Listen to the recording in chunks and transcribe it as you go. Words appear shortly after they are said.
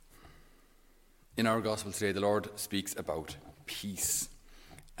In our gospel today, the Lord speaks about peace.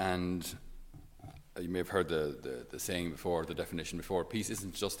 And you may have heard the saying before, the definition before. Peace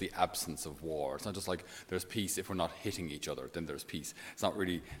isn't just the absence of war. It's not just like there's peace if we're not hitting each other, then there's peace. It's not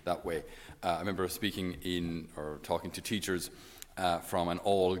really that way. I remember talking to teachers from an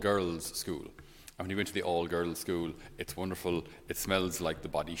all-girls school. And when you went to the all-girls school, it's wonderful. It smells like the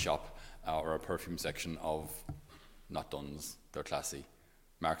body shop or a perfume section of, not Dunn's, they're classy,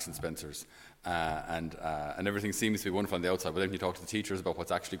 Marks and Spencer's. And everything seems to be wonderful on the outside, but then when you talk to the teachers about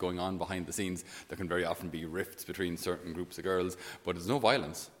what's actually going on behind the scenes, there can very often be rifts between certain groups of girls, but there's no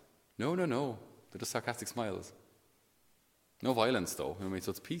violence. No. They're just sarcastic smiles. No violence, though. I mean, so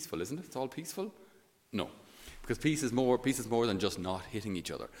it's peaceful, isn't it? It's all peaceful? No. Because peace is more than just not hitting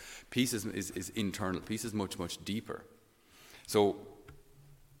each other. Peace is internal. Peace is much, much deeper. So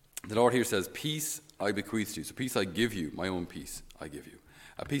the Lord here says, peace I bequeath to you. So peace I give you, my own peace I give you.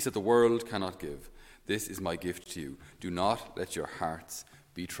 A peace that the world cannot give. This is my gift to you. Do not let your hearts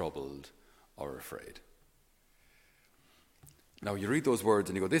be troubled or afraid. Now you read those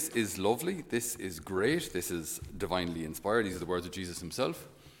words and you go, this is lovely, this is great, this is divinely inspired. These are the words of Jesus himself.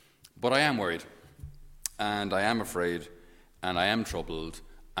 But I am worried, and I am afraid, and I am troubled,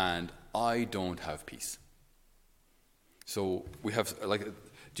 and I don't have peace. So we have, like,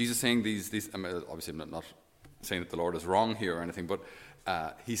 Jesus saying these obviously I'm not saying that the Lord is wrong here or anything, but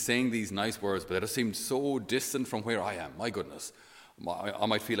he's saying these nice words, but they just seem so distant from where I am. My goodness. I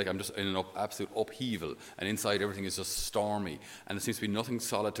might feel like I'm just in an absolute upheaval, and inside everything is just stormy, and there seems to be nothing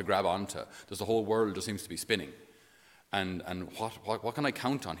solid to grab onto. The whole world just seems to be spinning. And what can I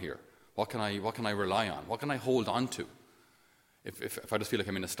count on here? What can I rely on? What can I hold on to? If I just feel like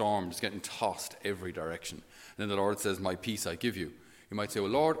I'm in a storm, just getting tossed every direction. And then the Lord says, my peace I give you. You might say, well,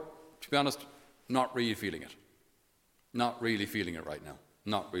 Lord, to be honest, not really feeling it. Not really feeling it right now.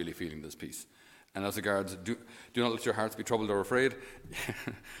 Not really feeling this peace. And as regards, do not let your hearts be troubled or afraid.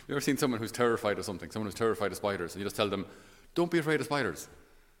 You ever seen someone who's terrified of something? Someone who's terrified of spiders, and you just tell them, don't be afraid of spiders.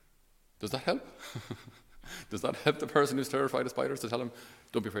 Does that help? Does that help the person who's terrified of spiders to tell him,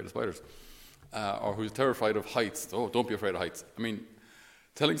 don't be afraid of spiders? Or who's terrified of heights, oh, don't be afraid of heights. I mean,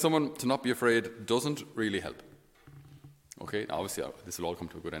 telling someone to not be afraid doesn't really help. Okay, now obviously this will all come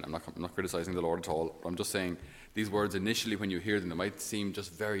to a good end. I'm not criticizing the Lord at all. I'm just saying these words initially, when you hear them, they might seem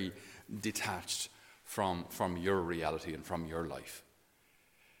just very detached from your reality and from your life.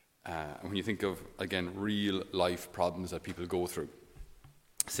 And when you think of, again, real life problems that people go through,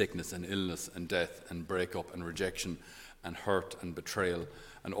 sickness and illness and death and breakup and rejection and hurt and betrayal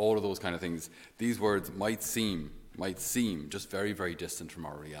and all of those kind of things, these words might seem just very, very distant from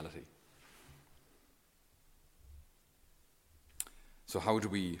our reality. So how do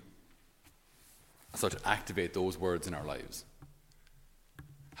we start to activate those words in our lives?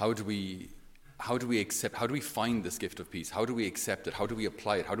 How do we accept, how do we find this gift of peace? How do we accept it? How do we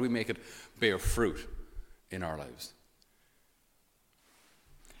apply it? How do we make it bear fruit in our lives?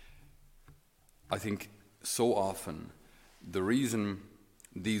 I think so often the reason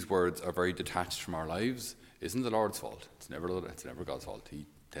these words are very detached from our lives isn't the Lord's fault. It's never God's fault. He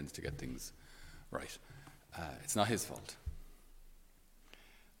tends to get things right. It's not his fault.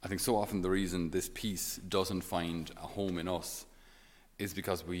 I think so often the reason this peace doesn't find a home in us is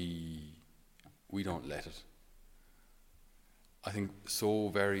because we don't let it. I think so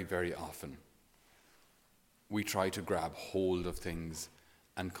very, very often we try to grab hold of things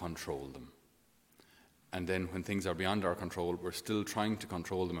and control them. And then when things are beyond our control, we're still trying to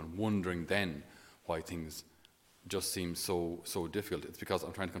control them and wondering then why things just seem so difficult. It's because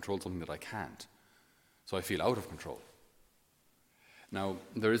I'm trying to control something that I can't. So I feel out of control. Now,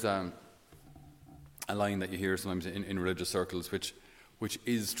 there is a line that you hear sometimes in religious circles which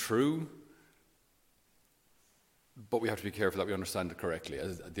is true, but we have to be careful that we understand it correctly.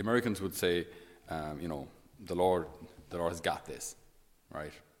 As the Americans would say, the Lord has got this,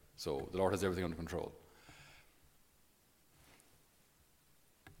 right? So the Lord has everything under control.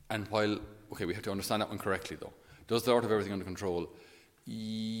 And we have to understand that one correctly, though. Does the Lord have everything under control?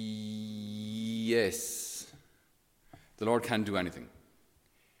 Yes. The Lord can do anything.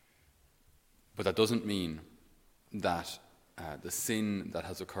 But that doesn't mean that the sin that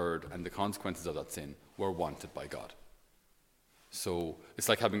has occurred and the consequences of that sin were wanted by God. So it's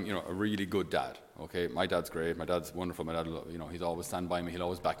like having, a really good dad. Okay, my dad's great. My dad's wonderful. My dad, he's always stand by me. He'll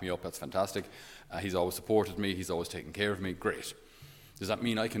always back me up. That's fantastic. He's always supported me. He's always taken care of me. Great. Does that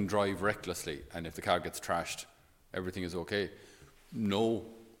mean I can drive recklessly and if the car gets trashed, everything is okay? No.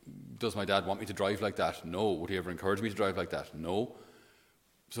 Does my dad want me to drive like that? No. Would he ever encourage me to drive like that? No.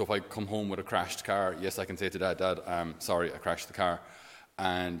 So if I come home with a crashed car, yes, I can say to Dad, sorry, I crashed the car.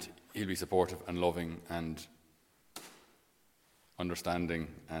 And he'll be supportive and loving and understanding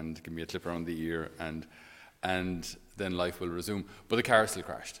and give me a clip around the ear, and then life will resume. But the car still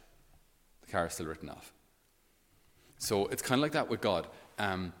crashed. The car is still written off. So it's kind of like that with God.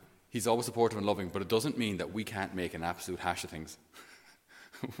 He's always supportive and loving, but it doesn't mean that we can't make an absolute hash of things.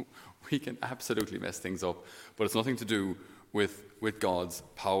 We can absolutely mess things up, but it's nothing to do with God's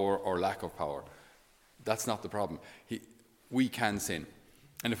power or lack of power. That's not the problem. We can sin.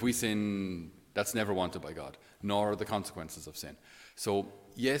 And if we sin, that's never wanted by God, nor are the consequences of sin. So,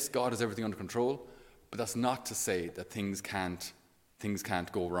 yes, God has everything under control, but that's not to say that things can't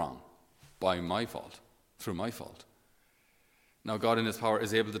go wrong by my fault, through my fault. Now, God in his power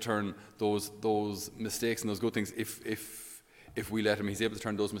is able to turn those mistakes and those good things, if we let him, he's able to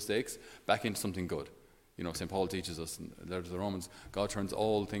turn those mistakes back into something good. You know, St. Paul teaches us in the letter to the Romans, God turns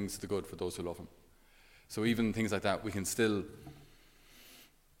all things to the good for those who love him. So even things like that, we can still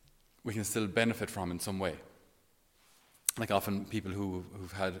benefit from in some way. Like often people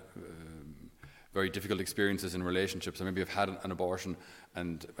who've had very difficult experiences in relationships, or maybe have had an abortion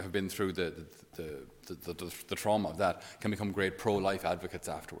and have been through the trauma of that, can become great pro-life advocates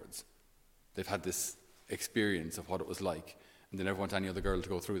afterwards. They've had this experience of what it was like, and they never want any other girl to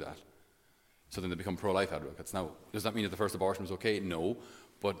go through that. So then they become pro-life advocates. Now, does that mean that the first abortion was okay? No,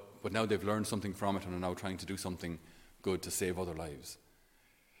 but now they've learned something from it and are now trying to do something good to save other lives.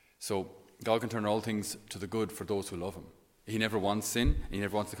 So God can turn all things to the good for those who love him. He never wants sin, and he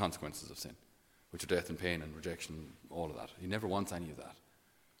never wants the consequences of sin, which are death and pain and rejection, all of that. He never wants any of that.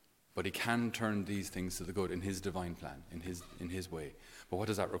 But he can turn these things to the good in his divine plan, in his way. But what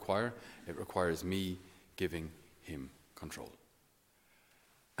does that require? It requires me giving him control.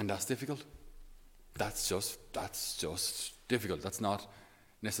 And that's difficult. That's just difficult. That's not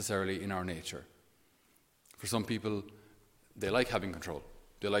necessarily in our nature. For some people, they like having control.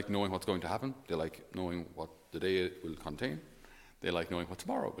 They like knowing what's going to happen. They like knowing what the day will contain. They like knowing what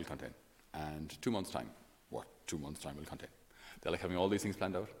tomorrow will contain. And 2 months' time, what 2 months' time will contain. They like having all these things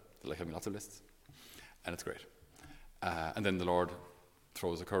planned out. They like having lots of lists. And it's great. And then the Lord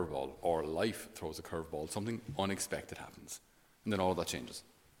throws a curveball, or life throws a curveball. Something unexpected happens. And then all of that changes.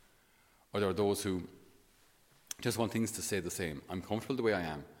 Or there are those who just want things to stay the same. I'm comfortable the way I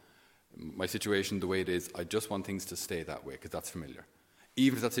am. My situation the way it is, I just want things to stay that way because that's familiar.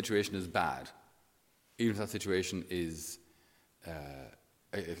 Even if that situation is bad, even if that situation is,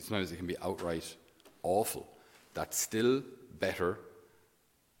 sometimes it can be outright awful, that's still better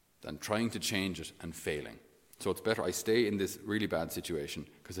than trying to change it and failing. So it's better I stay in this really bad situation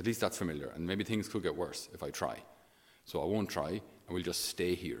because at least that's familiar, and maybe things could get worse if I try. So I won't try, and we'll just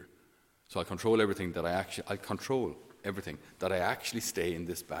stay here. So I control everything that I actually stay in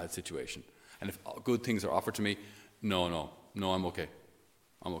this bad situation. And if good things are offered to me, no, I'm okay.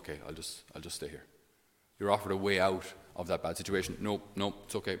 I'm okay. I'll just stay here. You're offered a way out of that bad situation. No,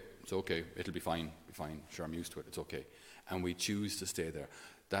 it's okay. It's okay. It'll be fine. Sure, I'm used to it. It's okay. And we choose to stay there.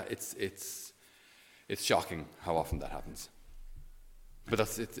 That it's shocking how often that happens. But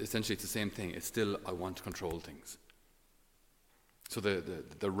essentially it's the same thing. It's still I want to control things. So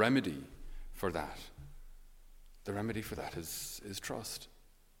the remedy for that is trust.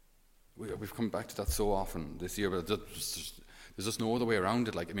 We've come back to that so often this year, but there's just no other way around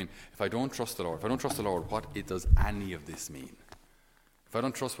it. If I don't trust the Lord, what does any of this mean? If I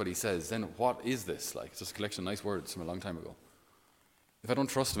don't trust what he says, then what is this? It's just a collection of nice words from a long time ago. If I don't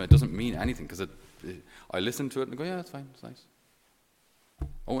trust him, it doesn't mean anything, because I listen to it and go, yeah, it's fine, it's nice.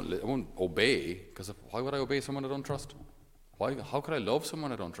 I won't obey, because why would I obey someone I don't trust? How could I love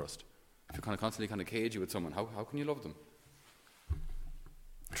someone I don't trust? If you're constantly cagey with someone, how can you love them?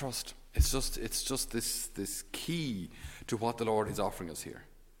 Trust. It's just this key to what the Lord is offering us here.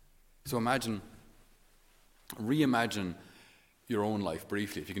 So reimagine your own life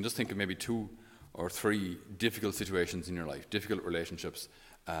briefly. If you can just think of maybe 2 or 3 difficult situations in your life, difficult relationships,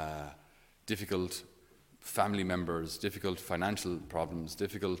 difficult family members, difficult financial problems,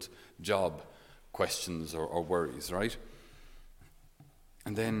 difficult job questions or worries, right?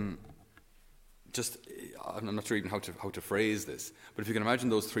 And then I'm not sure even how to phrase this, but if you can imagine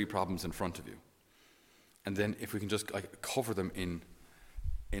those 3 problems in front of you, and then if we can just cover them in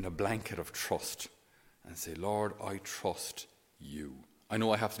a blanket of trust and say, Lord, I trust you. I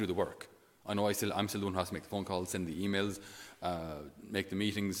know I have to do the work. I know I'm still the one who has to make the phone calls, send the emails, make the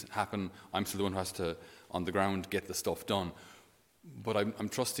meetings happen. I'm still the one who has to, on the ground, get the stuff done. But I'm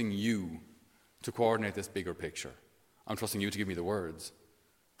trusting you to coordinate this bigger picture. I'm trusting you to give me the words.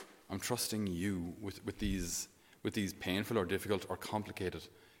 I'm trusting you with these painful or difficult or complicated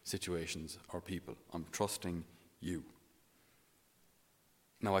situations or people. I'm trusting you.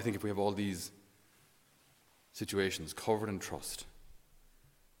 Now, I think if we have all these situations covered in trust,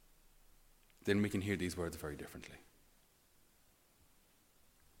 then we can hear these words very differently.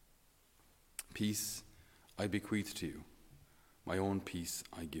 Peace I bequeath to you, my own peace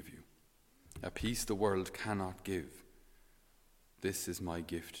I give you. A peace the world cannot give. This is my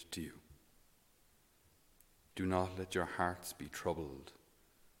gift to you. Do not let your hearts be troubled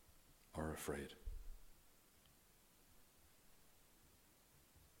or afraid.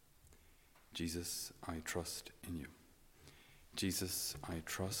 Jesus, I trust in you. Jesus, I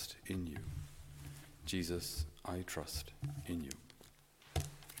trust in you. Jesus, I trust in you.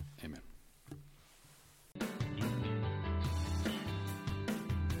 Amen.